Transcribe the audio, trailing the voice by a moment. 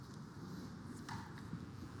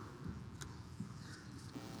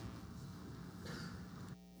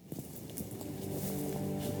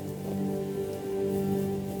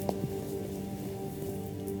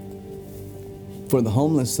For the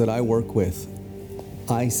homeless that I work with,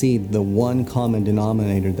 I see the one common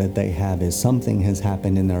denominator that they have is something has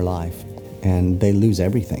happened in their life and they lose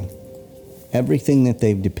everything. Everything that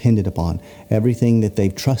they've depended upon, everything that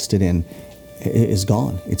they've trusted in is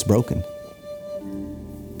gone. It's broken.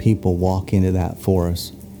 People walk into that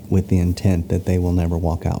forest with the intent that they will never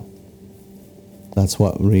walk out. That's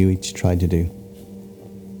what Ryuichi tried to do.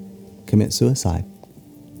 Commit suicide.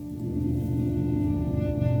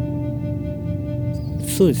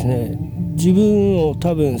 そうですね。自分を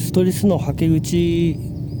多分ストレスのはけ口、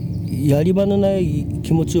やり場のない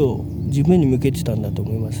気持ちを自分に向けてたんだと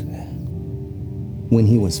思いますね。When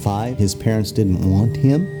he was 5, his parents didn't want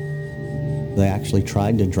him. They actually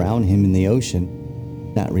tried to drown him in the ocean.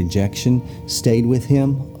 That rejection stayed with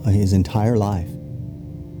him his entire life.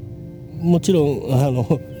 もちろん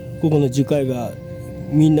ここの樹海が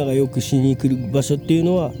みんながよくしに来る場所っていう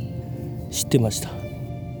のは知ってました。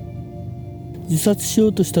自殺しよ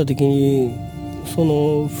うとした時にそ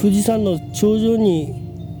の富士山の頂上に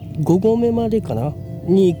5合目までかな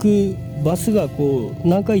に行くバスがこう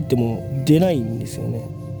何回行っても出ないんですよね。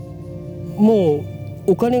も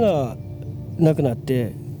うお金がなくなっ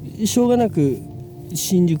てしょうがなく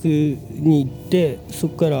新宿に行ってそ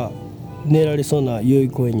こから寝られそうな代々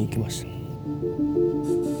木公園に行きました。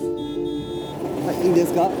はい、いいで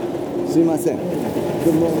すか？すいません。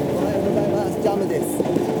どうもおはようございます。ジャムです。すいませ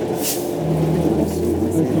ん。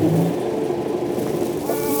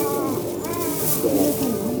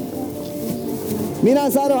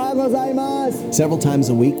Several times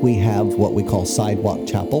a week we have what we call sidewalk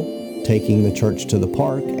chapel, taking the church to the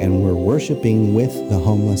park, and we're worshiping with the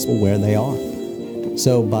homeless where they are.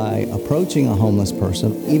 So by approaching a homeless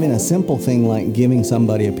person, even a simple thing like giving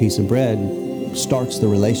somebody a piece of bread starts the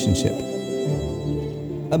relationship.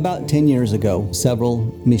 About 10 years ago, several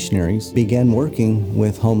missionaries began working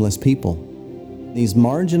with homeless people. These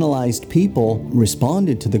marginalized people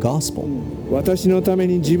responded to the gospel. 私のため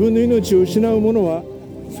に自分の命を失う者は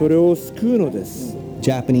それを救うのです。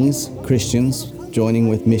Japanese Christians joining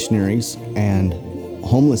with missionaries and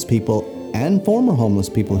homeless people and former homeless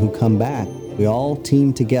people who come back, we all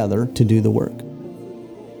team together to do the work.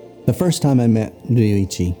 The first time I met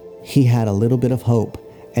Ryuichi, he had a little bit of hope,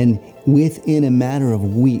 and within a matter of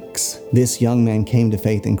weeks, this young man came to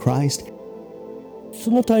faith in Christ. そ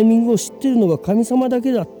のタイミングを知っているのが神様だ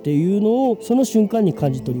けだっていうのをその瞬間に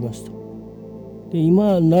感じ取りました。で、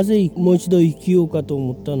今なぜもう一度生きようかと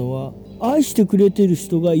思ったのは、愛してくれている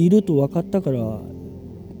人がいると分かったから。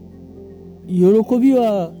喜び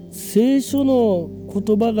は聖書の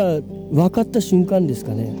言葉が分かった瞬間です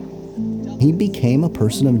かね。He became a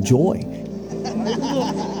person of joy.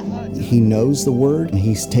 He knows the word, and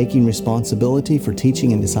he's taking responsibility for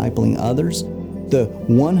teaching and discipling others. The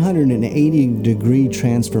 180-degree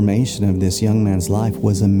transformation of this young man's life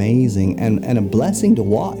was amazing and a blessing to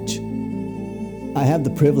watch. I have the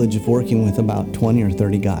privilege of working with about 20 or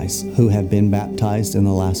 30 guys who have been baptized in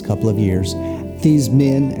the last couple of years. These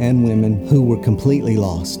men and women who were completely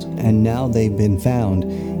lost, and now they've been found.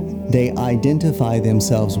 They identify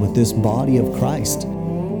themselves with this body of Christ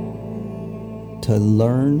to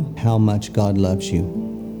learn how much God loves you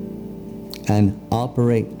and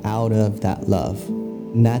operate out of that love.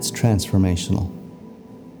 And that's transformational.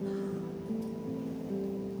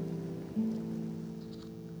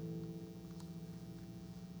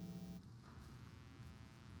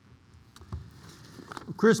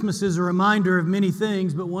 Christmas is a reminder of many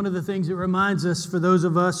things, but one of the things it reminds us, for those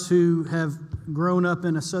of us who have grown up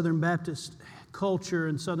in a Southern Baptist culture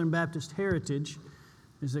and Southern Baptist heritage,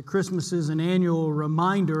 is that Christmas is an annual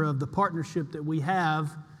reminder of the partnership that we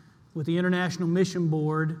have with the International Mission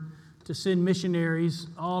Board to send missionaries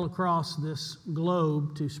all across this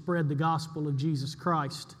globe to spread the gospel of Jesus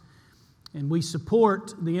Christ. And we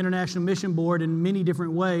support the International Mission Board in many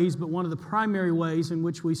different ways, but one of the primary ways in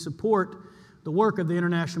which we support the work of the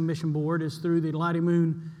International Mission Board is through the Lottie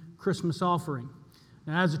Moon Christmas offering.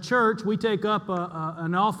 Now, as a church, we take up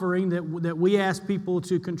an offering that we ask people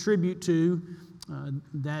to contribute to.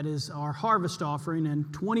 That is our harvest offering, and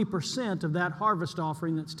 20% of that harvest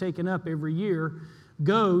offering that's taken up every year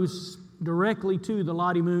goes directly to the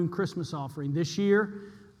Lottie Moon Christmas offering. This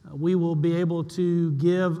year, we will be able to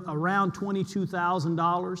give around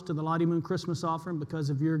 $22,000 to the Lottie Moon Christmas offering because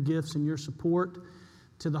of your gifts and your support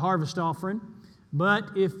to the harvest offering.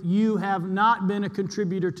 But if you have not been a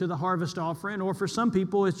contributor to the harvest offering, or for some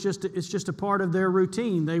people it's just a part of their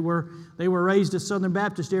routine. They were raised as Southern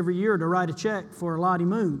Baptist every year to write a check for a Lottie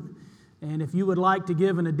Moon. And if you would like to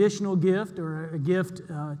give an additional gift or a gift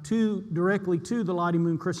directly to the Lottie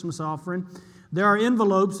Moon Christmas offering, There are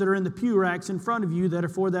envelopes that are in the pew racks in front of you that are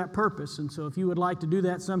for that purpose. And so if you would like to do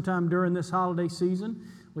that sometime during this holiday season,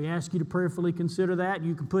 we ask you to prayerfully consider that.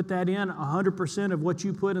 You can put that in. 100% of what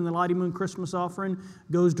you put in the Lottie Moon Christmas offering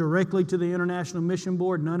goes directly to the International Mission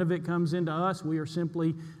Board. None of it comes into us. We are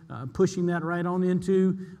simply pushing that right on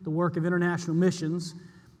into the work of international missions.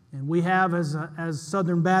 And we have, as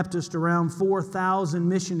Southern Baptist, around 4,000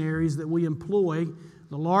 missionaries that we employ,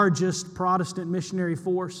 the largest Protestant missionary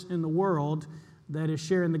force in the world that is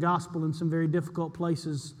sharing the gospel in some very difficult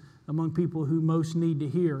places among people who most need to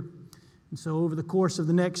hear. And so over the course of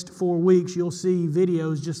the next 4 weeks, you'll see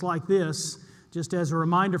videos just like this, just as a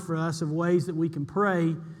reminder for us of ways that we can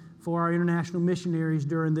pray for our international missionaries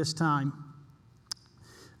during this time.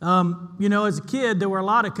 As a kid, there were a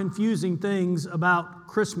lot of confusing things about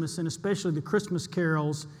Christmas, and especially the Christmas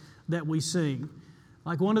carols that we sing.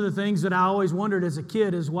 Like one of the things that I always wondered as a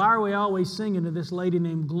kid is, why are we always singing to this lady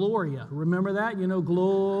named Gloria? Remember that?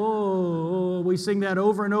 Gloria. We sing that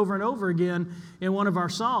over and over and over again in one of our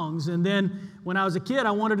songs. And then when I was a kid,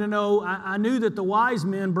 I wanted to know, I knew that the wise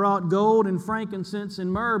men brought gold and frankincense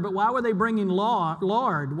and myrrh, but why were they bringing lard?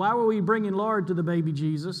 Why were we bringing lard to the baby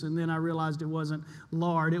Jesus? And then I realized it wasn't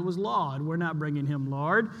lard, it was laud. We're not bringing him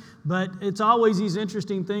lard. But it's always these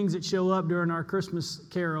interesting things that show up during our Christmas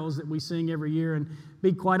carols that we sing every year. And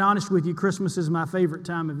be quite honest with you, Christmas is my favorite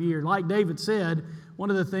time of year. Like David said, one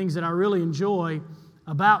of the things that I really enjoy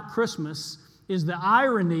about Christmas is the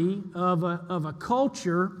irony of a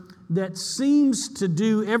culture that seems to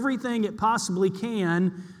do everything it possibly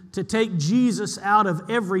can to take Jesus out of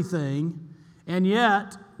everything, and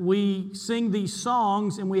yet we sing these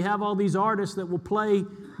songs and we have all these artists that will play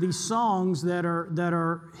these songs that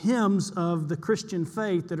are hymns of the Christian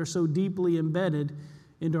faith that are so deeply embedded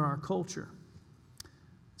into our culture.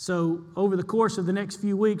 So over the course of the next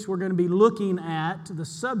few weeks, we're going to be looking at the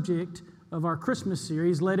subject of our Christmas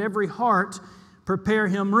series, Let Every Heart Prepare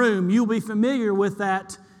Him Room. You'll be familiar with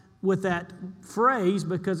that phrase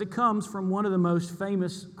because it comes from one of the most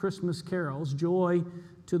famous Christmas carols, Joy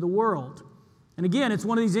to the World. And again, it's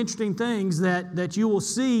one of these interesting things that you will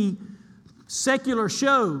see secular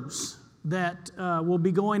shows that will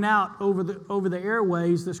be going out over the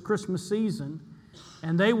airways this Christmas season.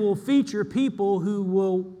 And they will feature people who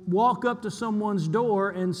will walk up to someone's door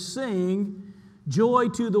and sing, Joy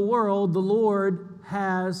to the world, the Lord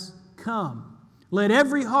has come. Let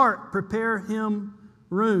every heart prepare him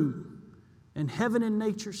room, and heaven and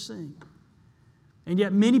nature sing. And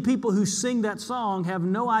yet many people who sing that song have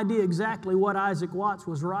no idea exactly what Isaac Watts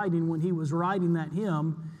was writing when he was writing that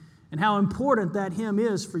hymn, and how important that hymn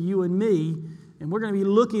is for you and me. And we're going to be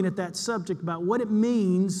looking at that subject about what it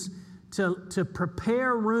means to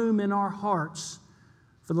prepare room in our hearts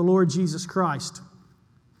for the Lord Jesus Christ.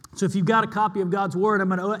 So if you've got a copy of God's Word, I'm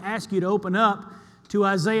going to ask you to open up to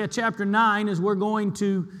Isaiah chapter 9 as we're going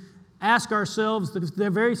to ask ourselves the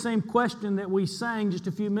very same question that we sang just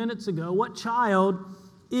a few minutes ago. What child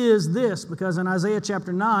is this? Because in Isaiah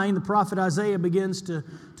chapter 9, the prophet Isaiah begins to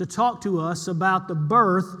talk to us about the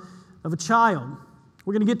birth of a child.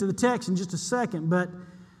 We're going to get to the text in just a second, but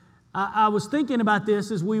I was thinking about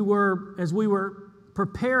this as we were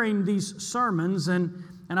preparing these sermons, and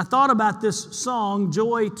I thought about this song,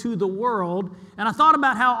 Joy to the World, and I thought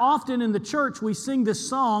about how often in the church we sing this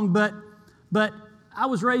song, but I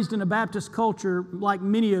was raised in a Baptist culture like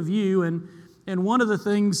many of you, and one of the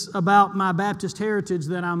things about my Baptist heritage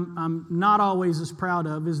that I'm not always as proud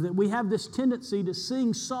of is that we have this tendency to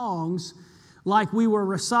sing songs like we were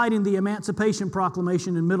reciting the Emancipation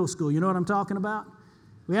Proclamation in middle school. You know what I'm talking about?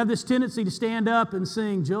 We have this tendency to stand up and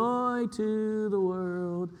sing, Joy to the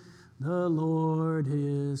world, the Lord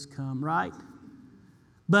is come, right?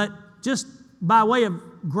 But just by way of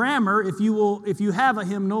grammar, if you have a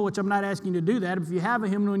hymnal, which I'm not asking you to do that, if you have a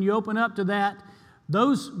hymnal and you open up to that,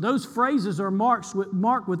 those phrases are marked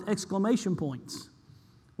with exclamation points,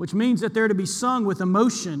 which means that they're to be sung with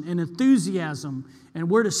emotion and enthusiasm. And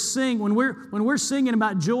we're to sing, when we're singing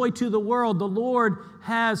about joy to the world, the Lord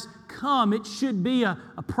has come. It should be a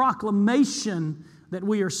proclamation that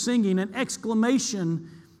we are singing, an exclamation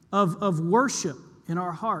of worship in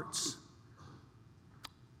our hearts.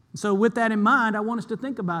 So with that in mind, I want us to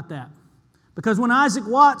think about that. Because when Isaac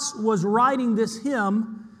Watts was writing this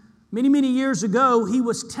hymn many, many years ago, he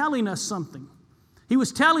was telling us something. He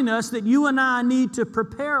was telling us that you and I need to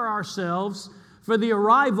prepare ourselves for the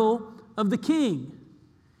arrival of the King.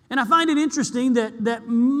 And I find it interesting that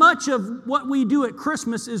much of what we do at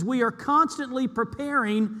Christmas is we are constantly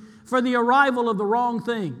preparing for the arrival of the wrong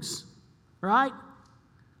things, right?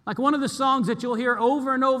 Like one of the songs that you'll hear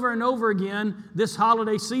over and over and over again this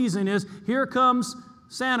holiday season is, Here Comes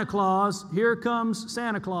Santa Claus, here comes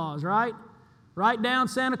Santa Claus, right? Right down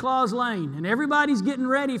Santa Claus Lane, and everybody's getting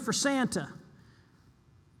ready for Santa.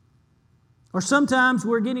 Or sometimes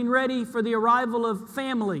we're getting ready for the arrival of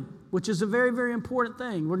family, which is a very, very important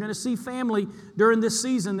thing. We're going to see family during this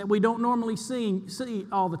season that we don't normally see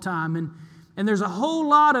all the time. And there's a whole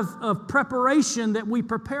lot of preparation that we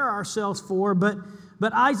prepare ourselves for, but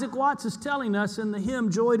Isaac Watts is telling us in the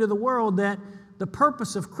hymn Joy to the World that the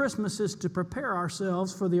purpose of Christmas is to prepare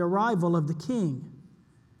ourselves for the arrival of the King.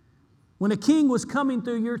 When a king was coming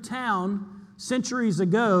through your town centuries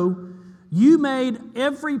ago, you made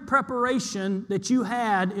every preparation that you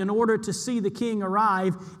had in order to see the king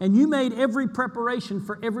arrive, and you made every preparation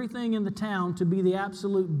for everything in the town to be the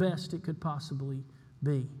absolute best it could possibly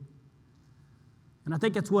be. And I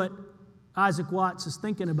think that's what Isaac Watts is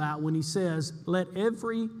thinking about when he says, let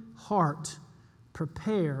every heart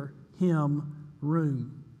prepare him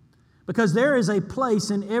room. Because there is a place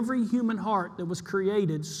in every human heart that was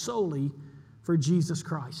created solely for Jesus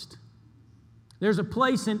Christ. There's a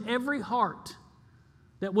place in every heart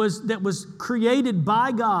that was created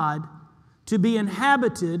by God to be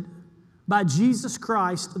inhabited by Jesus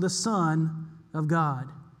Christ, the Son of God.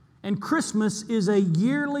 And Christmas is a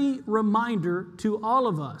yearly reminder to all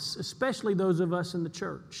of us, especially those of us in the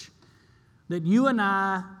church, that you and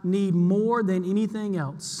I need more than anything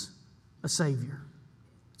else a Savior.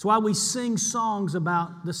 It's why we sing songs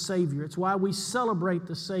about the Savior. It's why we celebrate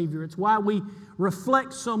the Savior. It's why we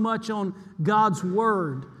reflect so much on God's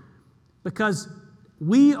Word, because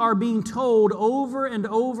we are being told over and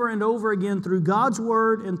over and over again through God's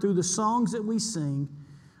Word and through the songs that we sing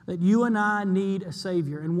that you and I need a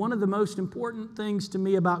Savior. And one of the most important things to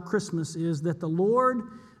me about Christmas is that the Lord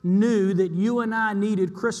knew that you and I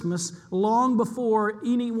needed Christmas long before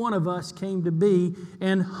any one of us came to be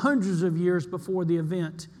and hundreds of years before the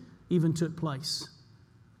event even took place.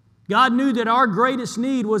 God knew that our greatest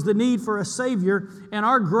need was the need for a Savior, and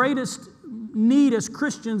our greatest need as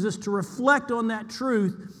Christians is to reflect on that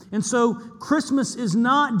truth. And so Christmas is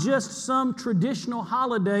not just some traditional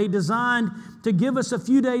holiday designed to give us a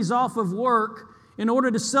few days off of work in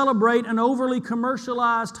order to celebrate an overly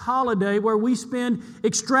commercialized holiday where we spend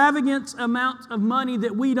extravagant amounts of money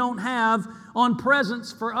that we don't have on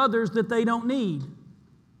presents for others that they don't need.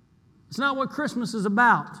 It's not what Christmas is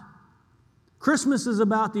about. Christmas is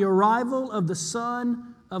about the arrival of the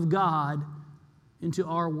Son of God into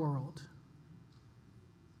our world.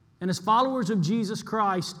 And as followers of Jesus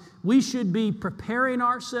Christ, we should be preparing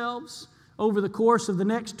ourselves over the course of the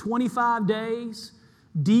next 25 days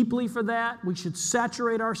deeply for that. We should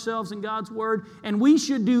saturate ourselves in God's Word, and we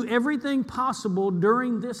should do everything possible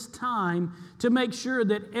during this time to make sure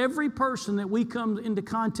that every person that we come into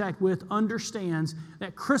contact with understands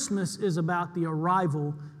that Christmas is about the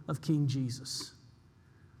arrival of King Jesus.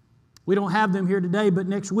 We don't have them here today, but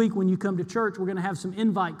next week when you come to church, we're going to have some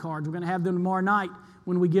invite cards. We're going to have them tomorrow night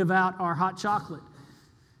when we give out our hot chocolate.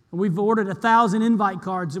 And we've ordered 1,000 invite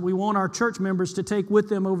cards that we want our church members to take with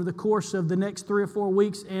them over the course of the next 3 or 4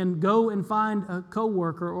 weeks and go and find a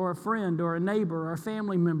coworker or a friend or a neighbor or a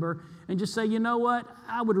family member and just say, you know what,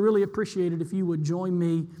 I would really appreciate it if you would join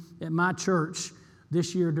me at my church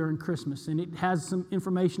this year during Christmas. And it has some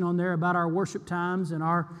information on there about our worship times and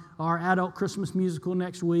our adult Christmas musical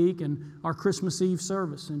next week and our Christmas Eve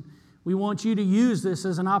service. And we want you to use this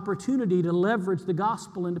as an opportunity to leverage the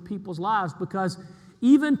gospel into people's lives, because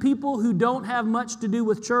even people who don't have much to do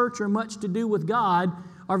with church or much to do with God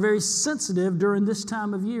are very sensitive during this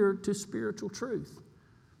time of year to spiritual truth.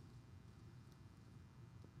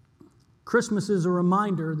 Christmas is a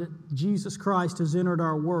reminder that Jesus Christ has entered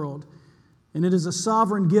our world, and it is a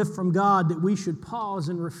sovereign gift from God that we should pause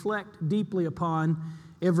and reflect deeply upon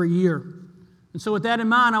every year. And so with that in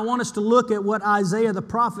mind, I want us to look at what Isaiah the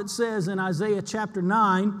prophet says in Isaiah chapter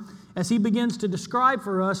 9 as he begins to describe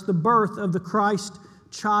for us the birth of the Christ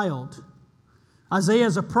child. Isaiah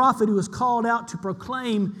is a prophet who is called out to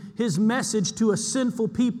proclaim his message to a sinful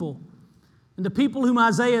people. And the people whom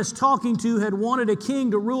Isaiah is talking to had wanted a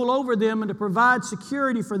king to rule over them and to provide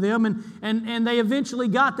security for them. And they eventually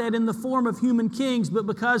got that in the form of human kings. But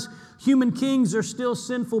because human kings are still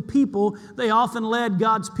sinful people, they often led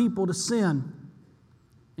God's people to sin.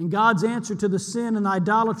 And God's answer to the sin and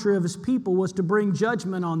idolatry of His people was to bring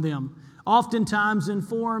judgment on them, oftentimes in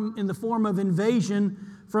the form of invasion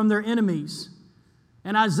from their enemies.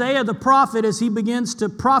 And Isaiah the prophet, as he begins to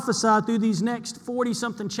prophesy through these next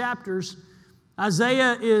 40-something chapters,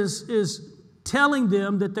 Isaiah is telling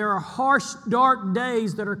them that there are harsh, dark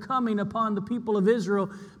days that are coming upon the people of Israel.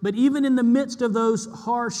 But even in the midst of those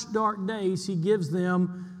harsh, dark days, he gives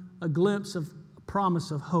them a glimpse of a promise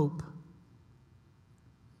of hope.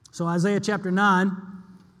 So Isaiah chapter 9,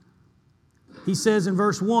 he says in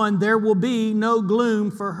verse 1, "There will be no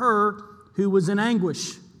gloom for her who was in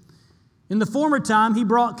anguish. In the former time he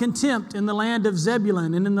brought contempt in the land of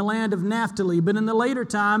Zebulun and in the land of Naphtali, but in the later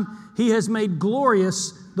time he has made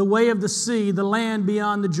glorious the way of the sea, the land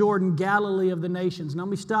beyond the Jordan, Galilee of the nations." Now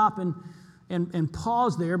let me stop and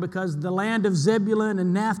pause there, because the land of Zebulun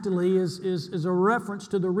and Naphtali is a reference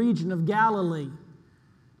to the region of Galilee.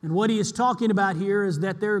 And what he is talking about here is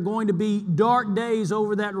that there are going to be dark days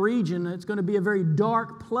over that region. It's going to be a very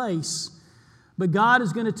dark place. But God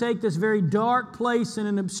is going to take this very dark place in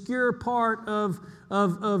an obscure part of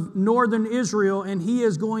northern Israel, and He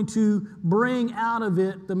is going to bring out of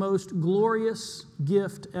it the most glorious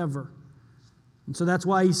gift ever. And so that's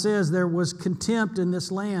why He says there was contempt in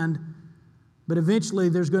this land, but eventually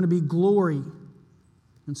there's going to be glory.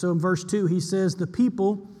 And so in verse 2 He says, "The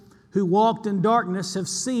people who walked in darkness have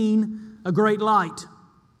seen a great light.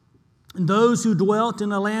 And those who dwelt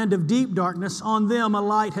in a land of deep darkness, on them a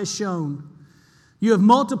light has shone. You have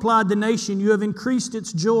multiplied the nation, you have increased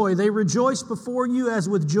its joy. They rejoice before you as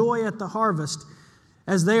with joy at the harvest,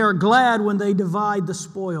 as they are glad when they divide the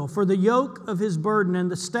spoil. For the yoke of his burden and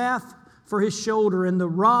the staff for his shoulder and the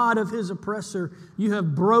rod of his oppressor you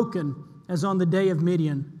have broken as on the day of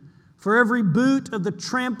Midian. For every boot of the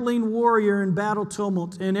trampling warrior in battle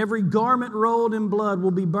tumult and every garment rolled in blood will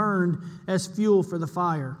be burned as fuel for the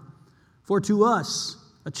fire. For to us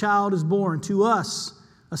a child is born, to us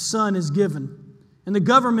a son is given, and the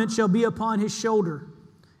government shall be upon his shoulder,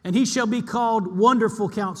 and he shall be called Wonderful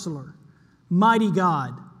Counselor, Mighty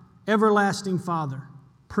God, Everlasting Father,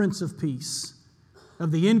 Prince of Peace. Of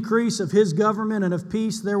the increase of his government and of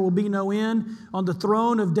peace there will be no end on the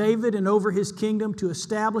throne of David and over his kingdom, to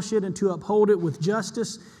establish it and to uphold it with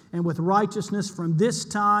justice and with righteousness from this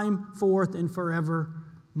time forth and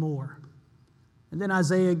forevermore." And then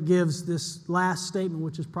Isaiah gives this last statement,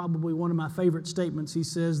 which is probably one of my favorite statements. He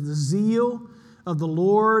says, "The zeal of the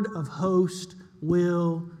Lord of hosts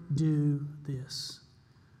will do this."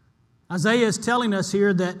 Isaiah is telling us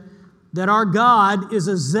here that our God is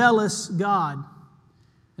a zealous God,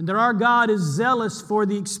 and that our God is zealous for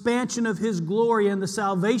the expansion of His glory and the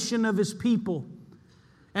salvation of His people,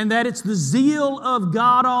 and that it's the zeal of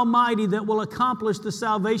God Almighty that will accomplish the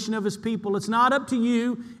salvation of His people. It's not up to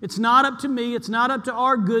you, it's not up to me, it's not up to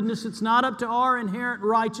our goodness, it's not up to our inherent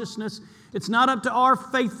righteousness, it's not up to our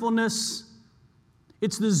faithfulness.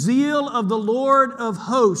 It's the zeal of the Lord of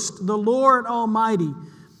hosts, the Lord Almighty,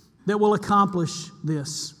 that will accomplish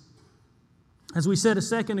this. As we said a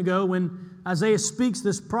second ago, when Isaiah speaks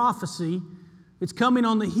this prophecy, it's coming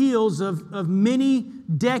on the heels of many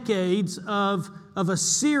decades of a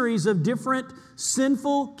series of different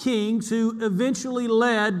sinful kings who eventually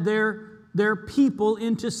led their people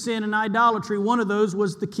into sin and idolatry. One of those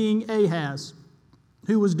was the king Ahaz,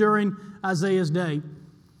 who was during Isaiah's day.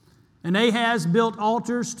 And Ahaz built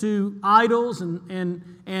altars to idols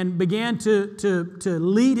and began to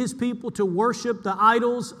lead his people to worship the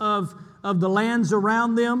idols of the lands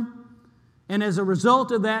around them. And as a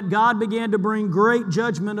result of that, God began to bring great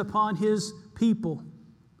judgment upon His people.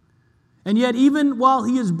 And yet, even while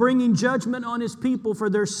He is bringing judgment on His people for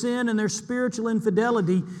their sin and their spiritual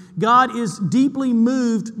infidelity, God is deeply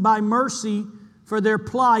moved by mercy for their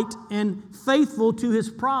plight and faithful to His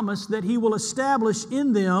promise that He will establish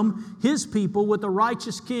in them, His people, with a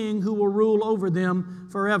righteous king who will rule over them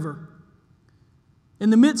forever. In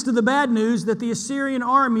the midst of the bad news that the Assyrian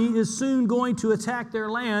army is soon going to attack their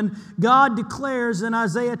land, God declares in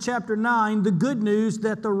Isaiah chapter 9 the good news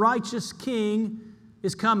that the righteous king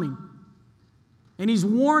is coming. And He's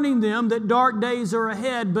warning them that dark days are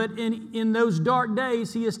ahead, but in those dark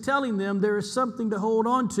days He is telling them there is something to hold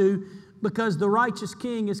on to, because the righteous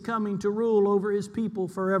king is coming to rule over His people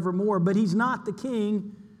forevermore. But He's not the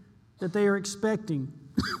king that they are expecting.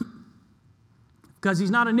 Because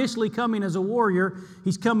He's not initially coming as a warrior,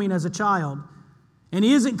 He's coming as a child. And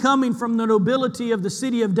He isn't coming from the nobility of the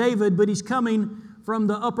city of David, but He's coming from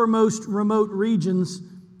the uppermost remote regions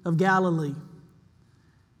of Galilee.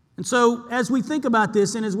 And so as we think about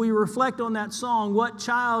this and as we reflect on that song, what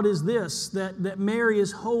child is this that Mary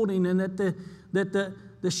is holding and that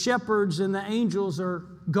the shepherds and the angels are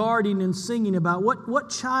guarding and singing about?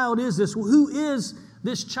 What child is this? Who is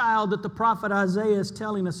this child that the prophet Isaiah is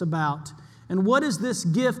telling us about? And what does this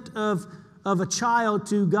gift of a child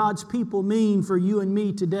to God's people mean for you and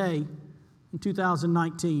me today in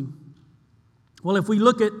 2019? Well, if we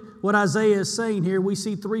look at what Isaiah is saying here, we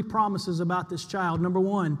see three promises about this child. Number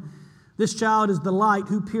one, this child is the light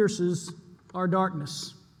who pierces our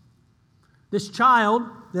darkness. This child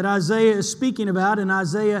that Isaiah is speaking about in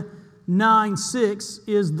Isaiah 9:6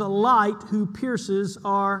 is the light who pierces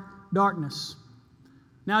our darkness.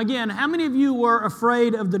 Now again, how many of you were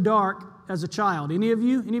afraid of the dark as a child? Any of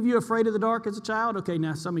you? Any of you afraid of the dark as a child? Okay,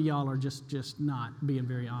 now some of y'all are just not being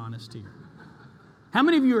very honest here. How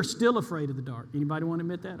many of you are still afraid of the dark? Anybody want to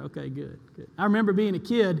admit that? Okay, good. I remember being a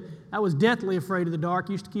kid, I was deathly afraid of the dark.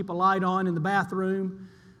 I used to keep a light on in the bathroom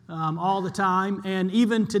all the time. And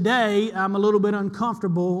even today, I'm a little bit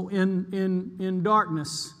uncomfortable in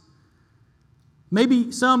darkness.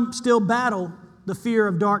 Maybe some still battle the fear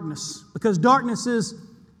of darkness, because darkness is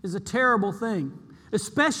a terrible thing,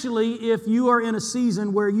 especially if you are in a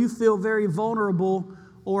season where you feel very vulnerable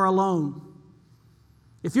or alone.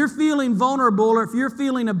 If you're feeling vulnerable or if you're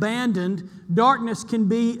feeling abandoned, darkness can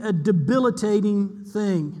be a debilitating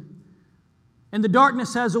thing. And the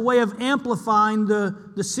darkness has a way of amplifying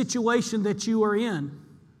the situation that you are in.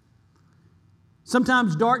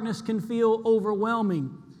 Sometimes darkness can feel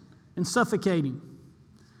overwhelming and suffocating.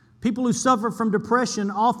 People who suffer from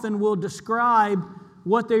depression often will describe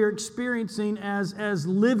what they are experiencing as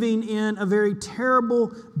living in a very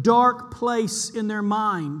terrible, dark place in their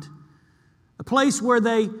mind. A place where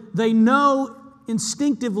they know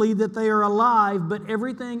instinctively that they are alive, but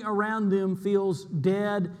everything around them feels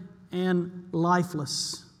dead and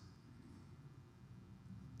lifeless.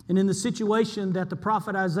 And in the situation that the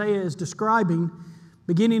prophet Isaiah is describing,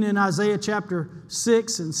 beginning in Isaiah chapter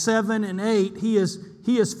 6 and 7 and 8, he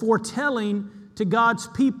is foretelling to God's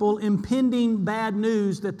people impending bad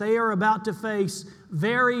news that they are about to face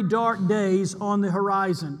very dark days on the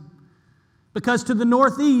horizon. Because to the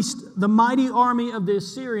northeast, the mighty army of the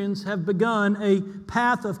Assyrians have begun a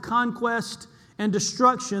path of conquest and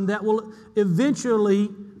destruction that will eventually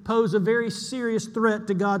pose a very serious threat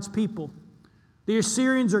to God's people. The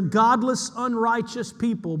Assyrians are godless, unrighteous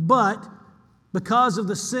people, but because of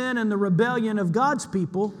the sin and the rebellion of God's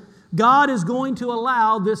people, God is going to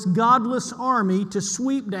allow this godless army to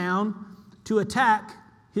sweep down to attack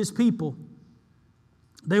His people.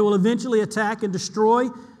 They will eventually attack and destroy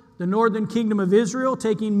the northern kingdom of Israel,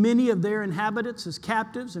 taking many of their inhabitants as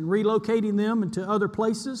captives and relocating them into other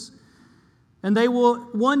places. And they will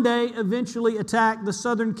one day eventually attack the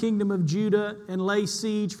southern kingdom of Judah and lay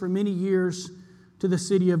siege for many years to the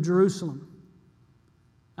city of Jerusalem.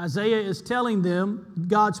 Isaiah is telling them,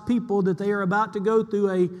 God's people, that they are about to go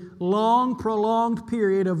through a long, prolonged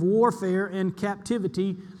period of warfare and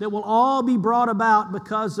captivity that will all be brought about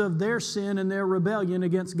because of their sin and their rebellion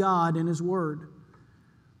against God and His Word.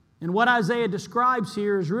 And what Isaiah describes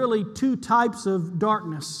here is really two types of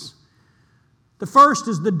darkness. The first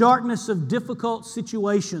is the darkness of difficult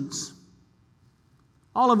situations.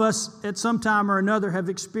 All of us at some time or another have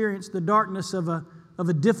experienced the darkness of a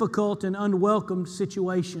difficult and unwelcome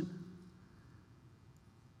situation.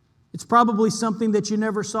 It's probably something that you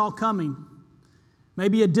never saw coming.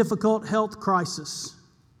 Maybe a difficult health crisis.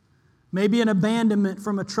 Maybe an abandonment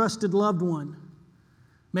from a trusted loved one.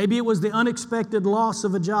 Maybe it was the unexpected loss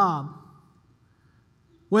of a job.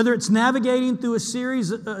 Whether it's navigating through a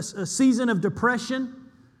season of depression,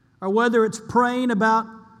 or whether it's praying about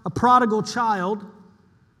a prodigal child,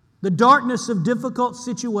 the darkness of difficult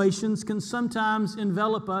situations can sometimes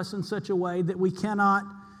envelop us in such a way that we cannot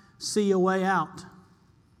see a way out.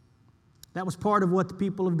 That was part of what the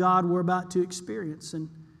people of God were about to experience. And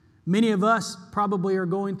many of us probably are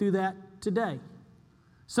going through that today.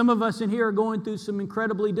 Some of us in here are going through some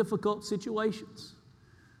incredibly difficult situations.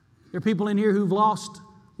 There are people in here who've lost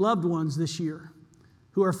loved ones this year,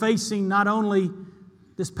 who are facing not only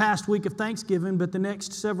this past week of Thanksgiving, but the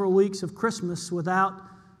next several weeks of Christmas without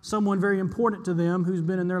someone very important to them who's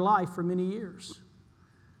been in their life for many years.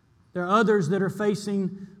 There are others that are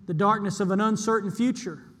facing the darkness of an uncertain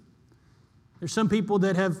future. There's some people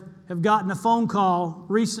that have gotten a phone call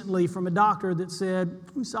recently from a doctor that said,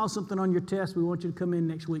 "We saw something on your test. We want you to come in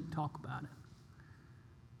next week and talk about it."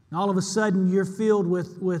 And all of a sudden, you're filled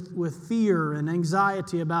with fear and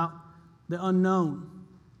anxiety about the unknown.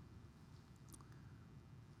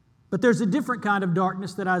 But there's a different kind of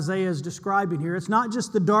darkness that Isaiah is describing here. It's not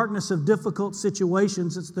just the darkness of difficult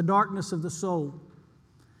situations, it's the darkness of the soul.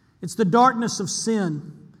 It's the darkness of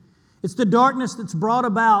sin. It's the darkness that's brought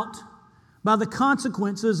about by the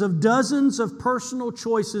consequences of dozens of personal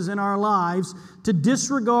choices in our lives to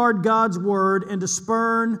disregard God's Word and to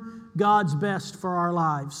spurn God's best for our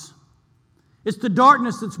lives. It's the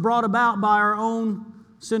darkness that's brought about by our own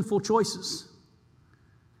sinful choices.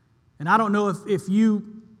 And I don't know if you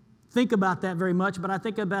think about that very much, but I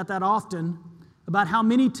think about that often, about how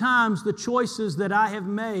many times the choices that I have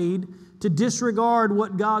made to disregard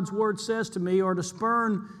what God's Word says to me or to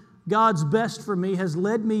spurn God's best for me has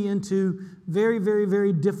led me into very, very,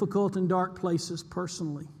 very difficult and dark places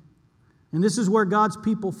personally. And this is where God's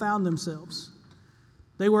people found themselves.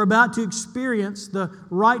 They were about to experience the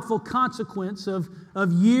rightful consequence of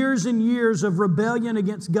years and years of rebellion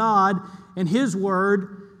against God and His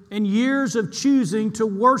Word, and years of choosing to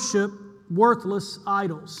worship worthless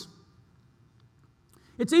idols.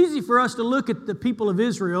 It's easy for us to look at the people of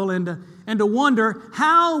Israel and to wonder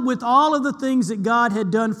how, with all of the things that God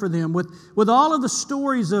had done for them, with all of the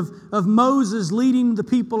stories of Moses leading the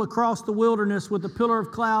people across the wilderness with a pillar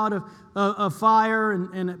of cloud of fire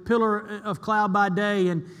and a pillar of cloud by day,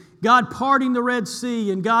 and God parting the Red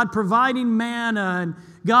Sea, and God providing manna, and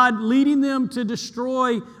God leading them to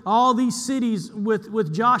destroy all these cities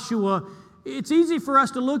with Joshua. It's easy for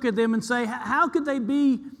us to look at them and say, how could they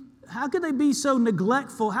be so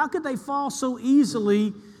neglectful? How could they fall so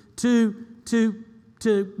easily to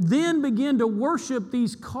then begin to worship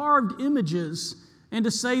these carved images and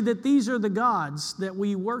to say that these are the gods that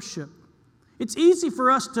we worship? It's easy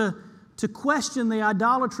for us to question the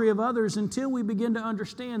idolatry of others until we begin to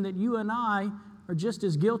understand that you and I are just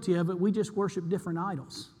as guilty of it. We just worship different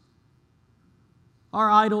idols.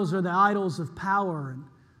 Our idols are the idols of power and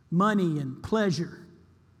money and pleasure.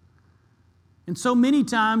 And so many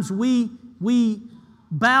times we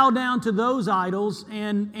bow down to those idols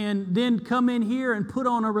and then come in here and put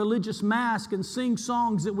on a religious mask and sing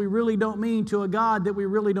songs that we really don't mean to a God that we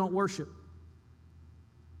really don't worship.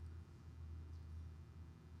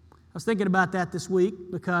 I was thinking about that this week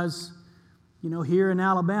because, here in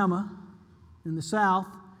Alabama, in the South,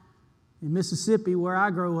 in Mississippi, where I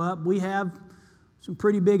grew up, we have some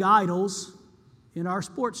pretty big idols in our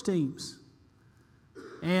sports teams.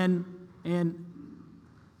 And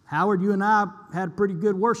Howard, you and I had a pretty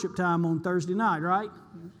good worship time on Thursday night, right?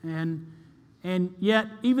 And yet,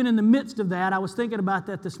 even in the midst of that, I was thinking about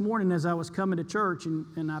that this morning as I was coming to church,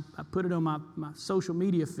 and I put it on my social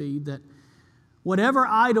media feed that whatever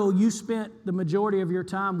idol you spent the majority of your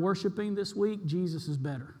time worshiping this week, Jesus is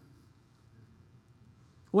better.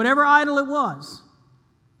 Whatever idol it was.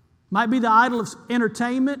 Might be the idol of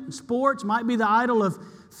entertainment and sports, might be the idol of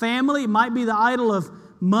family, it might be the idol of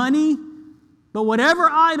money. But whatever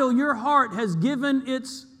idol your heart has given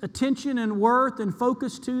its attention and worth and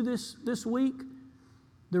focus to this week,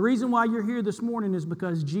 the reason why you're here this morning is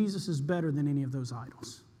because Jesus is better than any of those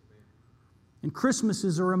idols. And Christmas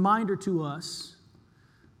is a reminder to us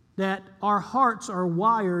that our hearts are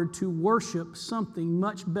wired to worship something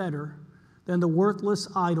much better than the worthless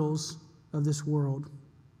idols of this world.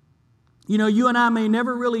 You and I may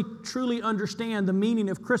never really truly understand the meaning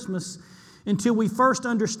of Christmas until we first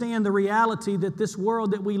understand the reality that this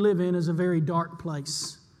world that we live in is a very dark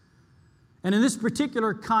place. And in this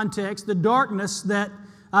particular context, the darkness that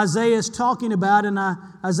Isaiah is talking about in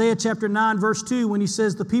Isaiah chapter 9, verse 2, when he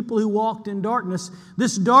says, the people who walked in darkness,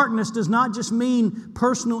 this darkness does not just mean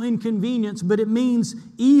personal inconvenience, but it means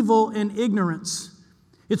evil and ignorance.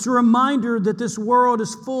 It's a reminder that this world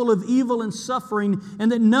is full of evil and suffering, and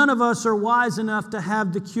that none of us are wise enough to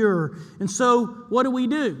have the cure. And so, what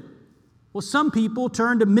do? Well, some people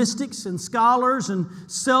turn to mystics and scholars and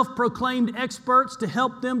self-proclaimed experts to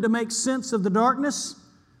help them to make sense of the darkness.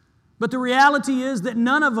 But the reality is that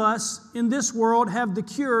none of us in this world have the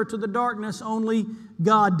cure to the darkness, only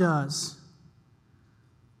God does.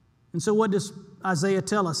 And so what does Isaiah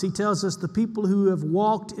tell us? He tells us the people who have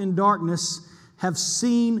walked in darkness have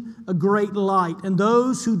seen a great light, and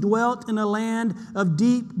those who dwelt in a land of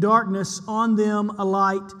deep darkness, on them a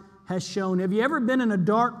light has shone. Have you ever been in a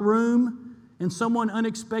dark room and someone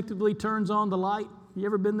unexpectedly turns on the light? You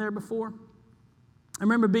ever been there before? I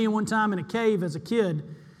remember being one time in a cave as a kid,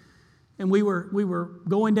 and we were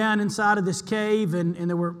going down inside of this cave, and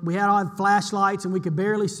we had all flashlights, and we could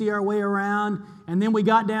barely see our way around. And then we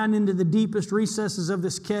got down into the deepest recesses of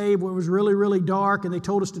this cave where it was really, really dark, and they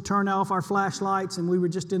told us to turn off our flashlights, and we were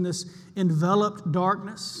just in this enveloped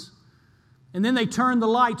darkness. And then they turned the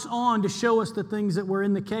lights on to show us the things that were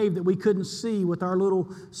in the cave that we couldn't see with our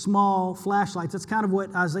little small flashlights. That's kind of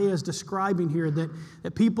what Isaiah is describing here,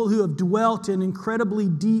 that people who have dwelt in incredibly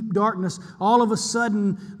deep darkness, all of a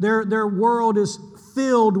sudden their world is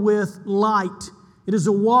filled with light. It is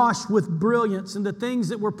awash with brilliance, and the things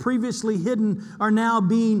that were previously hidden are now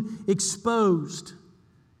being exposed.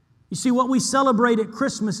 You see, what we celebrate at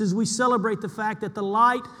Christmas is we celebrate the fact that the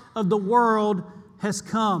light of the world has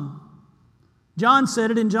come. John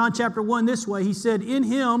said it in John chapter 1 this way. He said, in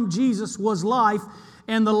Him, Jesus, was life,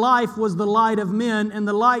 and the life was the light of men, and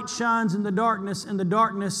the light shines in the darkness, and the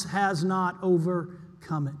darkness has not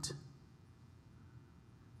overcome it.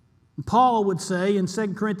 Paul would say in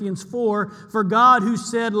 2 Corinthians 4, "For God who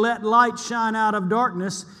said, 'Let light shine out of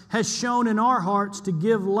darkness,' has shone in our hearts to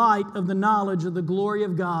give light of the knowledge of the glory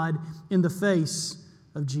of God in the face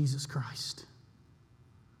of Jesus Christ."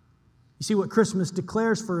 You see, what Christmas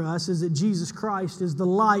declares for us is that Jesus Christ is the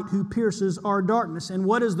light who pierces our darkness. And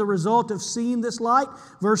what is the result of seeing this light?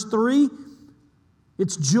 Verse 3,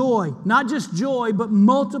 it's joy. Not just joy, but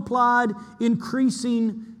multiplied,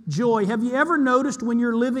 increasing joy. Have you ever noticed when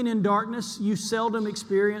you're living in darkness, you seldom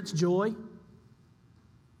experience joy?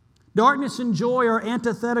 Darkness and joy are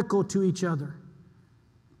antithetical to each other.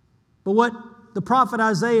 But what the prophet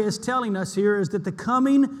Isaiah is telling us here is that the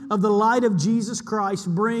coming of the light of Jesus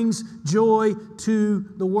Christ brings joy to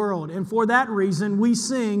the world. And for that reason, we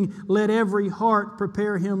sing, "Let every heart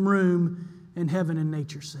prepare him room," and heaven and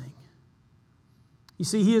nature sing. You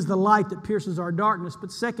see, He is the light that pierces our darkness,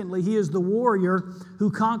 but secondly, He is the warrior who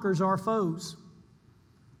conquers our foes.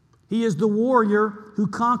 He is the warrior who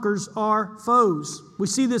conquers our foes. We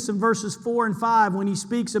see this in verses 4 and 5 when He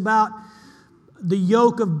speaks about the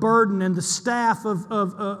yoke of burden and the staff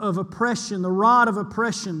of oppression, the rod of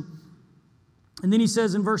oppression. And then He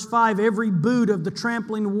says in verse 5, "Every boot of the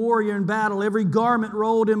trampling warrior in battle, every garment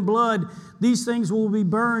rolled in blood, these things will be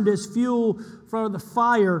burned as fuel for the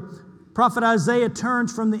fire." Prophet Isaiah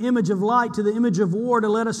turns from the image of light to the image of war to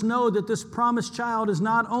let us know that this promised child is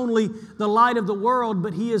not only the light of the world,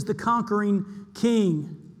 but He is the conquering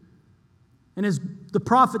King. And as the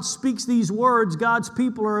prophet speaks these words, God's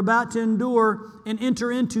people are about to endure and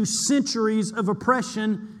enter into centuries of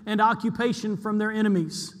oppression and occupation from their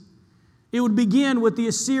enemies. It would begin with the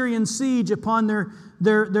Assyrian siege upon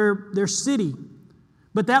their city.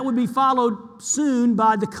 But that would be followed soon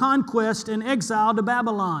by the conquest and exile to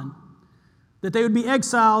Babylon. That they would be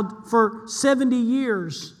exiled for 70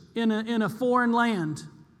 years in a foreign land.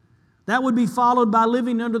 That would be followed by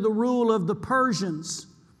living under the rule of the Persians.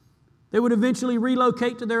 They would eventually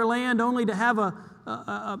relocate to their land only to have a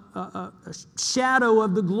shadow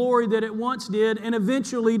of the glory that it once did, and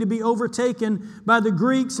eventually to be overtaken by the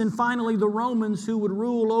Greeks and finally the Romans, who would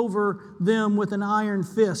rule over them with an iron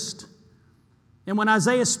fist. And when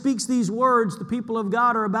Isaiah speaks these words, the people of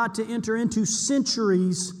God are about to enter into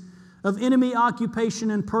centuries of enemy occupation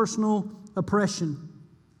and personal oppression.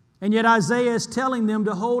 And yet Isaiah is telling them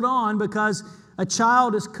to hold on, because a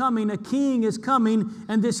child is coming, a king is coming,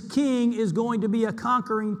 and this king is going to be a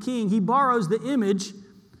conquering king. He borrows the image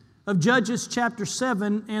of Judges chapter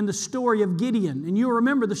 7 and the story of Gideon. And you'll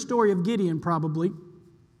remember the story of Gideon probably.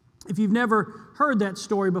 If you've never heard that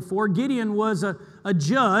story before, Gideon was a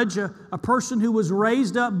judge, a person who was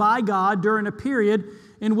raised up by God during a period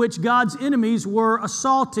in which God's enemies were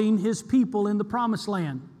assaulting His people in the Promised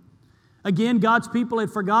Land. Again, God's people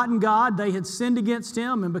had forgotten God. They had sinned against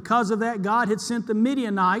Him, and because of that, God had sent the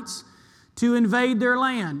Midianites to invade their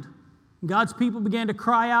land. God's people began to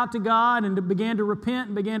cry out to God and began to repent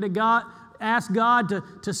and began to ask God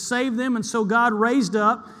to save them. And so God raised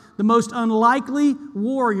up the most unlikely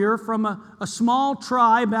warrior from a small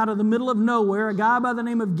tribe out of the middle of nowhere, a guy by the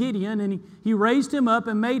name of Gideon, and he raised him up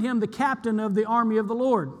and made him the captain of the army of the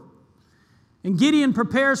Lord. And Gideon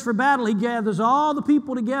prepares for battle. He gathers all the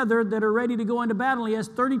people together that are ready to go into battle. He has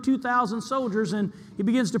 32,000 soldiers, and he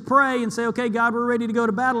begins to pray and say, "Okay, God, we're ready to go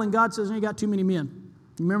to battle." And God says, "You got too many men."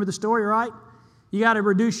 You remember the story, right? You got to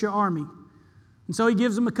reduce your army. And so He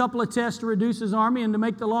gives him a couple of tests to reduce his army. And to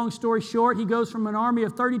make the long story short, he goes from an army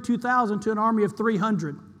of 32,000 to an army of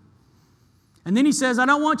 300. And then He says, "I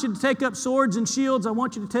don't want you to take up swords and shields. I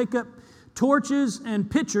want you to take up torches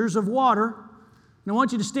and pitchers of water. And I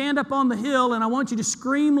want you to stand up on the hill, and I want you to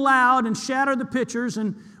scream loud and shatter the pitchers.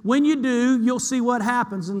 And when you do, you'll see what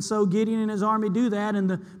happens." And so Gideon and his army do that. And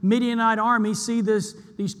the Midianite army see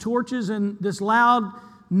these torches and this loud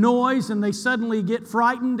noise, and they suddenly get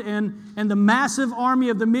frightened. And the massive army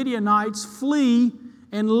of the Midianites flee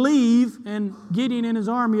and leave. And Gideon and his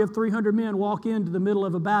army of 300 men walk into the middle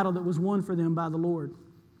of a battle that was won for them by the Lord.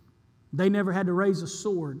 They never had to raise a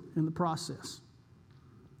sword in the process.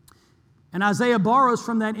 And Isaiah borrows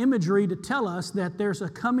from that imagery to tell us that there's a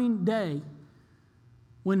coming day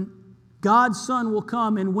when God's Son will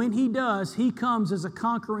come, and when He does, He comes as a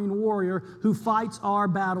conquering warrior who fights our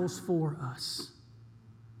battles for us.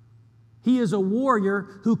 He is a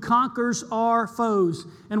warrior who conquers our foes.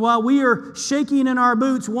 And while we are shaking in our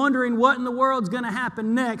boots, wondering what in the world's going to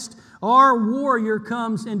happen next, our warrior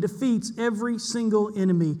comes and defeats every single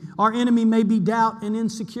enemy. Our enemy may be doubt and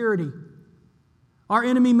insecurity. Our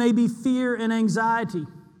enemy may be fear and anxiety.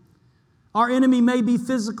 Our enemy may be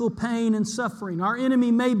physical pain and suffering. Our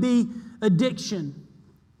enemy may be addiction.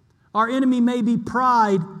 Our enemy may be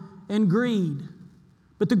pride and greed.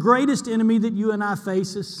 But the greatest enemy that you and I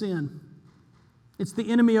face is sin. It's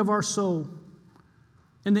the enemy of our soul.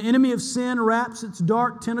 And the enemy of sin wraps its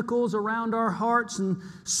dark tentacles around our hearts and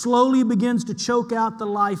slowly begins to choke out the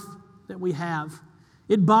life that we have.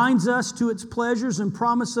 It binds us to its pleasures and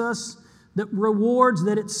promises us that rewards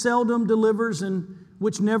that it seldom delivers and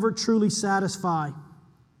which never truly satisfy.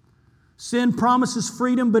 Sin promises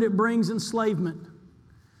freedom, but it brings enslavement.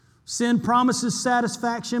 Sin promises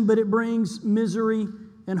satisfaction, but it brings misery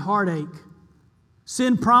and heartache.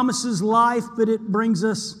 Sin promises life, but it brings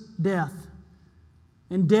us death.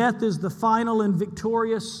 And death is the final and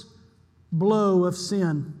victorious blow of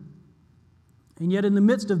sin. And yet in the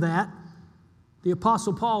midst of that, the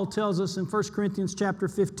Apostle Paul tells us in 1 Corinthians chapter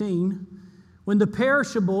 15, when the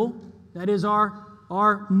perishable, that is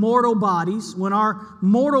our mortal bodies, when our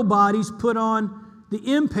mortal bodies put on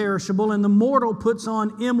the imperishable and the mortal puts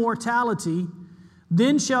on immortality,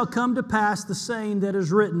 then shall come to pass the saying that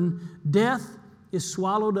is written, death is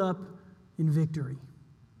swallowed up in victory.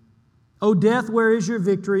 O death, where is your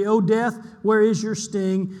victory? O death, where is your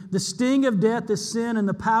sting? The sting of death is sin, and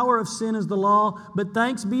the power of sin is the law. But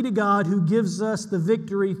thanks be to God who gives us the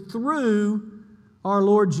victory through our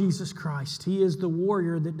Lord Jesus Christ. He is the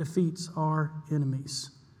warrior that defeats our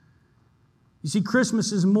enemies. You see,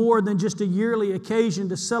 Christmas is more than just a yearly occasion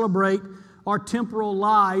to celebrate our temporal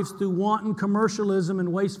lives through wanton commercialism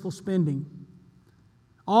and wasteful spending.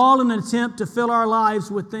 All in an attempt to fill our lives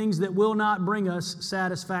with things that will not bring us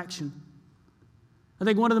satisfaction. I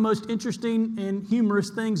think one of the most interesting and humorous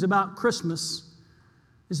things about Christmas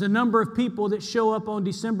is the number of people that show up on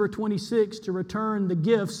December 26 to return the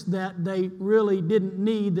gifts that they really didn't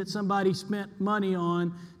need, that somebody spent money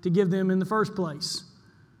on to give them in the first place.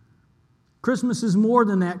 Christmas is more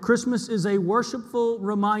than that. Christmas is a worshipful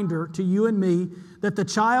reminder to you and me that the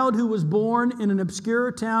child who was born in an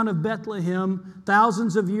obscure town of Bethlehem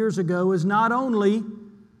thousands of years ago is not only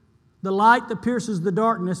the light that pierces the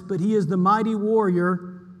darkness, but he is the mighty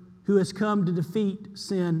warrior who has come to defeat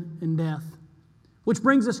sin and death. Which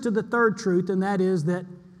brings us to the third truth, and that is that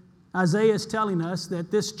Isaiah is telling us that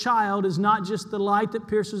this child is not just the light that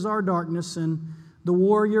pierces our darkness and the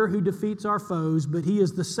warrior who defeats our foes, but he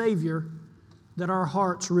is the Savior that our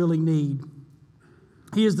hearts really need.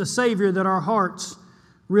 He is the Savior that our hearts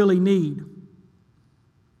really need.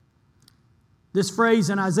 This phrase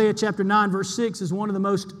in Isaiah chapter 9, verse 6 is one of the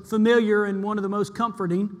most familiar and one of the most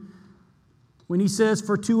comforting when he says,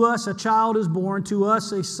 "For to us a child is born, to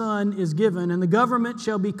us a son is given, and the government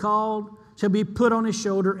shall be put on his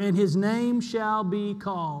shoulder, and his name shall be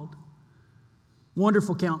called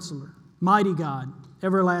Wonderful Counselor, Mighty God,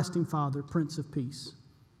 Everlasting Father, Prince of Peace."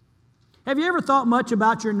 Have you ever thought much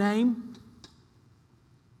about your name?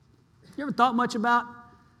 You ever thought much about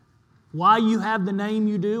why you have the name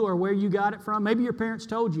you do or where you got it from? Maybe your parents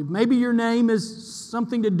told you. Maybe your name is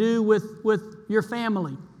something to do with your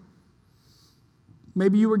family.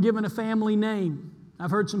 Maybe you were given a family name.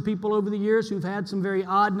 I've heard some people over the years who've had some very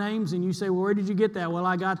odd names, and you say, "Well, where did you get that?" "Well,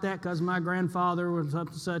 I got that because my grandfather was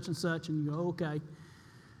such and such," and you go, "Okay."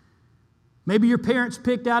 Maybe your parents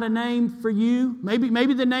picked out a name for you.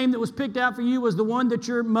 Maybe the name that was picked out for you was the one that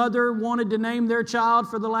your mother wanted to name their child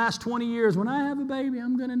for the last 20 years. "When I have a baby,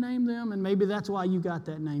 I'm going to name them." And maybe that's why you got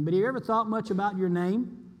that name. But have you ever thought much about your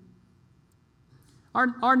name?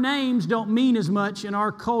 Our names don't mean as much in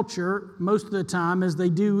our culture most of the time as they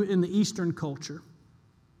do in the Eastern culture.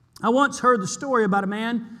 I once heard the story about a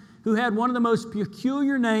man who had one of the most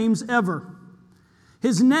peculiar names ever.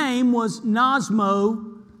 His name was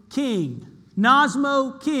Nazmo King.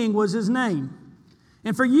 Nazmo King was his name.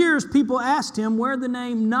 And for years, people asked him where the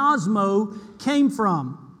name Nazmo came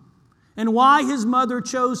from and why his mother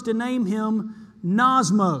chose to name him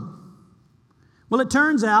Nazmo. Well, it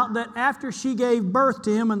turns out that after she gave birth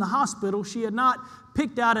to him in the hospital, she had not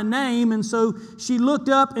picked out a name, and so she looked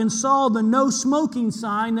up and saw the no smoking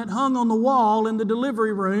sign that hung on the wall in the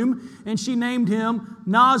delivery room, and she named him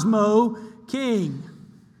Nazmo King.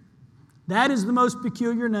 That is the most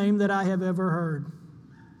peculiar name that I have ever heard.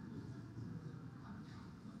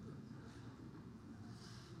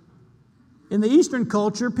 In the Eastern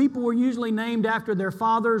culture, people were usually named after their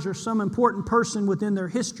fathers or some important person within their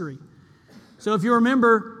history. So if you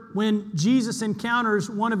remember, when Jesus encounters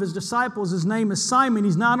one of his disciples, his name is Simon.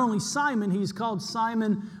 He's not only Simon, he's called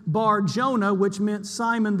Simon Bar Jonah, which meant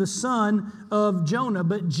Simon the son of Jonah.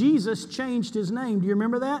 But Jesus changed his name. Do you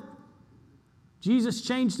remember that? Jesus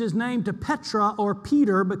changed his name to Petra or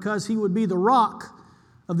Peter because he would be the rock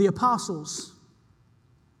of the apostles.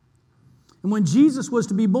 And when Jesus was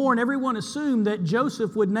to be born, everyone assumed that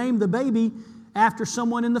Joseph would name the baby after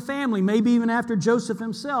someone in the family, maybe even after Joseph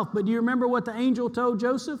himself. But do you remember what the angel told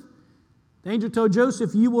Joseph? The angel told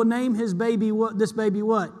Joseph, you will name this baby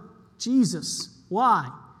what? Jesus. Why?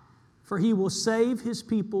 For he will save his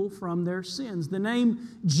people from their sins. The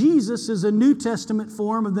name Jesus is a New Testament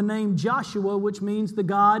form of the name Joshua, which means the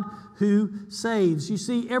God who saves. You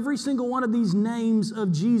see, every single one of these names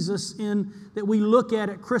of Jesus that we look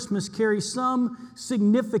at Christmas carry some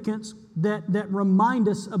significance that remind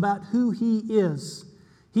us about who He is.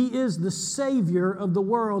 He is the Savior of the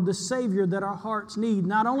world, the Savior that our hearts need.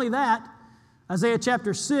 Not only that, Isaiah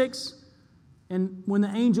chapter 6, and when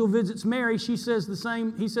the angel visits Mary, he says the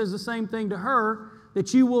same thing to her,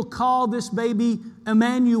 that you will call this baby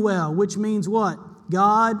Emmanuel, which means what?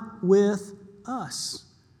 God with us.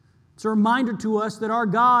 It's a reminder to us that our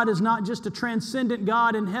God is not just a transcendent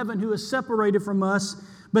God in heaven who is separated from us,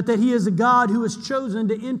 but that He is a God who has chosen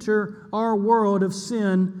to enter our world of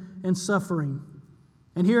sin and suffering.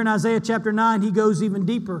 And here in Isaiah chapter 9, He goes even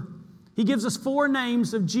deeper. He gives us 4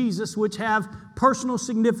 names of Jesus which have personal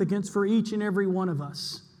significance for each and every one of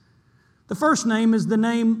us. The first name is the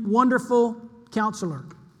name Wonderful Counselor.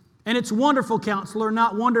 And it's Wonderful Counselor,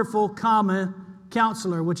 not Wonderful,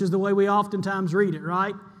 Counselor, which is the way we oftentimes read it,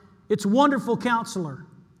 right? It's Wonderful Counselor.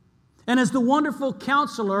 And as the Wonderful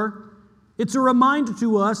Counselor, it's a reminder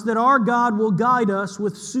to us that our God will guide us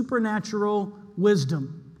with supernatural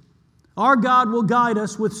wisdom. Our God will guide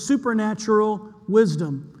us with supernatural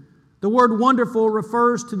wisdom. The word wonderful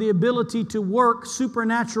refers to the ability to work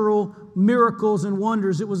supernatural miracles and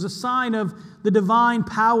wonders. It was a sign of the divine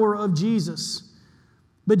power of Jesus.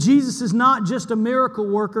 But Jesus is not just a miracle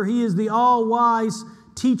worker. He is the all-wise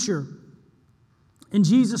teacher. And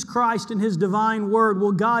Jesus Christ and His divine word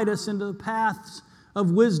will guide us into the paths of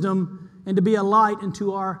wisdom and to be a light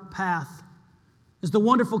into our path. As the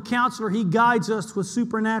Wonderful Counselor, He guides us with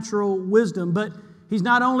supernatural wisdom. But He's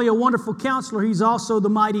not only a wonderful counselor, He's also the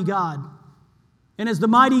mighty God. And as the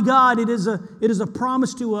mighty God, it is a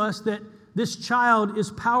promise to us that this child is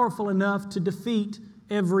powerful enough to defeat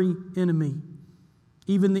every enemy,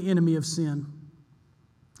 even the enemy of sin.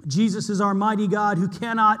 Jesus is our mighty God who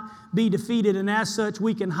cannot be defeated, and as such,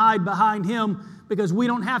 we can hide behind Him because we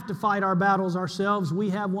don't have to fight our battles ourselves.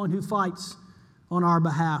 We have one who fights on our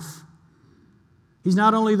behalf. He's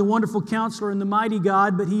not only the wonderful counselor and the mighty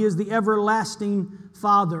God, but He is the everlasting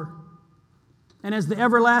Father. And as the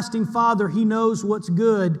everlasting Father, He knows what's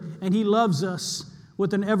good, and He loves us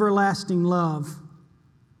with an everlasting love.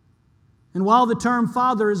 And while the term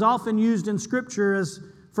Father is often used in Scripture as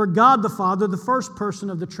for God the Father, the first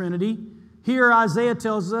person of the Trinity, here Isaiah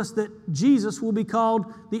tells us that Jesus will be called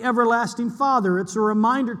the everlasting Father. It's a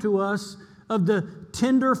reminder to us of the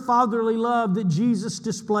tender fatherly love that Jesus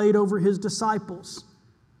displayed over His disciples.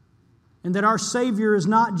 And that our Savior is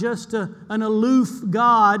not just an aloof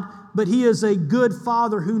God, but He is a good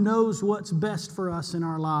Father who knows what's best for us in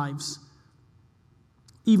our lives,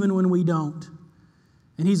 even when we don't.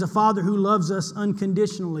 And He's a Father who loves us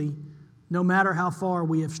unconditionally, no matter how far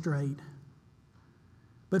we have strayed.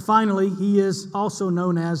 But finally, He is also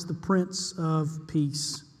known as the Prince of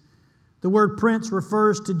Peace. The word prince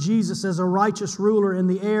refers to Jesus as a righteous ruler and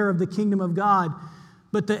the heir of the kingdom of God.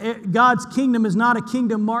 But God's kingdom is not a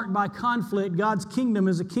kingdom marked by conflict. God's kingdom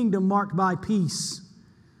is a kingdom marked by peace.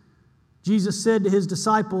 Jesus said to His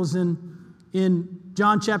disciples in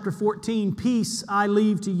John chapter 14, "Peace I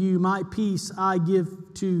leave to you, my peace I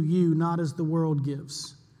give to you, not as the world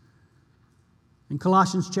gives." And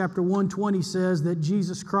Colossians chapter 1:20 says that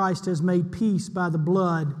Jesus Christ has made peace by the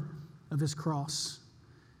blood of His cross.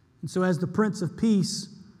 And so as the Prince of Peace,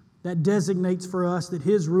 that designates for us that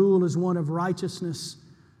His rule is one of righteousness,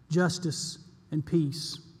 justice, and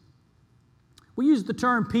peace. We use the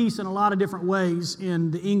term peace in a lot of different ways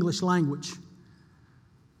in the English language.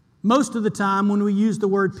 Most of the time when we use the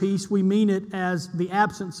word peace, we mean it as the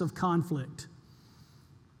absence of conflict.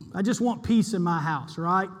 I just want peace in my house,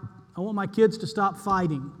 right? I want my kids to stop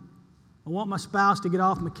fighting. I want my spouse to get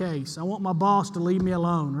off my case. I want my boss to leave me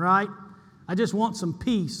alone, right? I just want some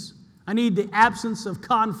peace. I need the absence of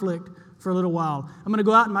conflict for a little while. I'm going to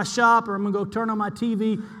go out in my shop or I'm going to go turn on my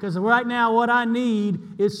TV because right now what I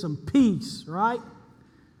need is some peace, right?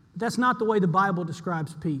 But that's not the way the Bible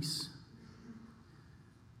describes peace.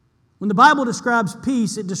 When the Bible describes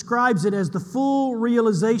peace, it describes it as the full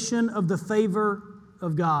realization of the favor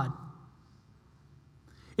of God.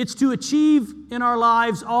 It's to achieve in our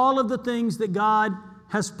lives all of the things that God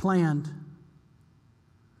has planned.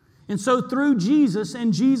 And so through Jesus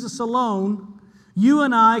and Jesus alone, you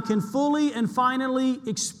and I can fully and finally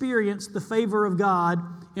experience the favor of God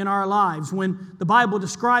in our lives. When the Bible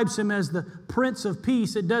describes Him as the Prince of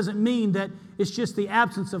Peace, it doesn't mean that it's just the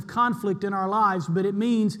absence of conflict in our lives, but it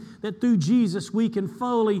means that through Jesus we can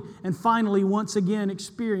fully and finally once again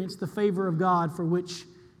experience the favor of God for which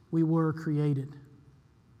we were created.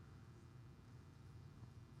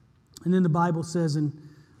 And then the Bible says in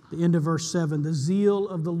the end of verse 7, the zeal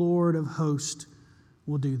of the Lord of hosts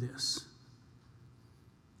will do this.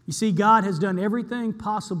 You see, God has done everything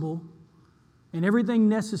possible and everything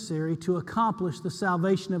necessary to accomplish the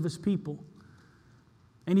salvation of His people.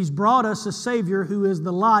 And He's brought us a Savior who is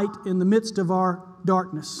the light in the midst of our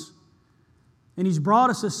darkness. And He's brought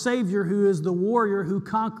us a Savior who is the warrior who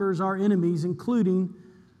conquers our enemies, including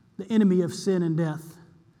the enemy of sin and death.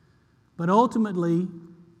 But ultimately,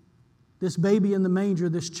 this baby in the manger,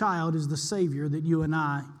 this child, is the Savior that you and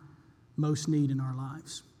I most need in our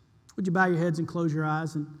lives. Would you bow your heads and close your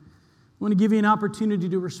eyes? And I want to give you an opportunity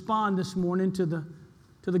to respond this morning to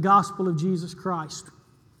the gospel of Jesus Christ.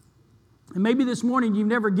 And maybe this morning you've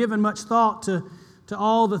never given much thought to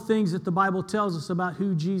all the things that the Bible tells us about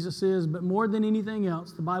who Jesus is, but more than anything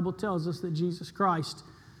else, the Bible tells us that Jesus Christ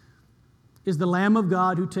is the Lamb of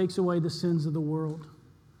God who takes away the sins of the world.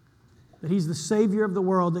 That He's the Savior of the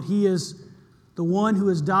world, that He is the one who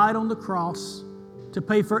has died on the cross to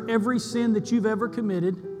pay for every sin that you've ever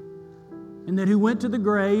committed, and that who went to the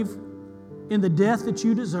grave in the death that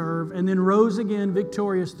you deserve, and then rose again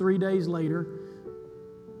victorious 3 days later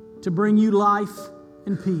to bring you life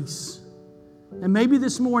and peace. And maybe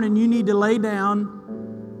this morning you need to lay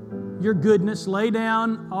down your goodness, lay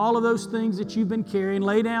down all of those things that you've been carrying,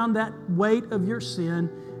 lay down that weight of your sin,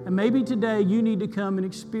 and maybe today you need to come and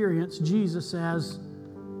experience Jesus as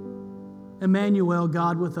Emmanuel,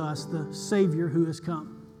 God with us, the Savior who has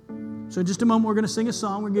come. So in just a moment we're going to sing a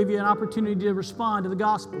song. We'll give you an opportunity to respond to the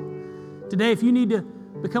gospel. Today, if you need to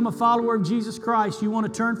become a follower of Jesus Christ, you want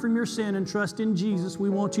to turn from your sin and trust in Jesus, we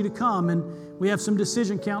want you to come, and we have some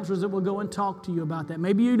decision counselors that will go and talk to you about that.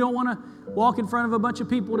 Maybe you don't want to walk in front of a bunch of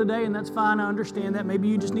people today, and that's fine, I understand that. Maybe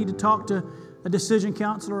you just need to talk to a decision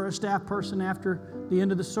counselor or a staff person after the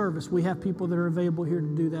end of the service. We have people that are available here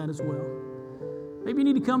to do that as well. Maybe you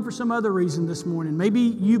need to come for some other reason this morning. Maybe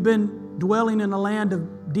you've been dwelling in a land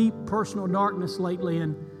of deep personal darkness lately,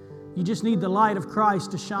 and you just need the light of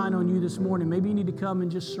Christ to shine on you this morning. Maybe you need to come and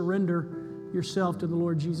just surrender yourself to the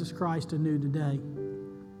Lord Jesus Christ anew today.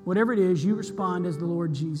 Whatever it is, you respond as the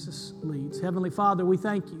Lord Jesus leads. Heavenly Father, we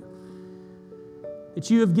thank you that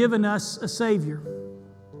you have given us a Savior.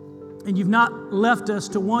 And you've not left us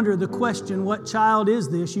to wonder the question, what child is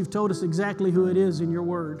this? You've told us exactly who it is in your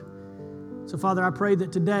word. So Father, I pray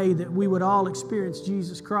that today that we would all experience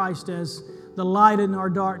Jesus Christ as the light in our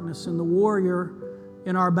darkness and the warrior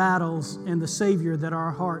in our battles and the Savior that our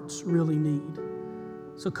hearts really need.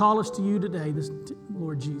 So call us to you today,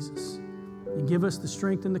 Lord Jesus, and give us the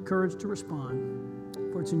strength and the courage to respond.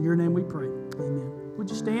 For it's in your name we pray. Amen. Would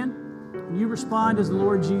you stand and you respond as the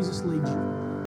Lord Jesus leads you?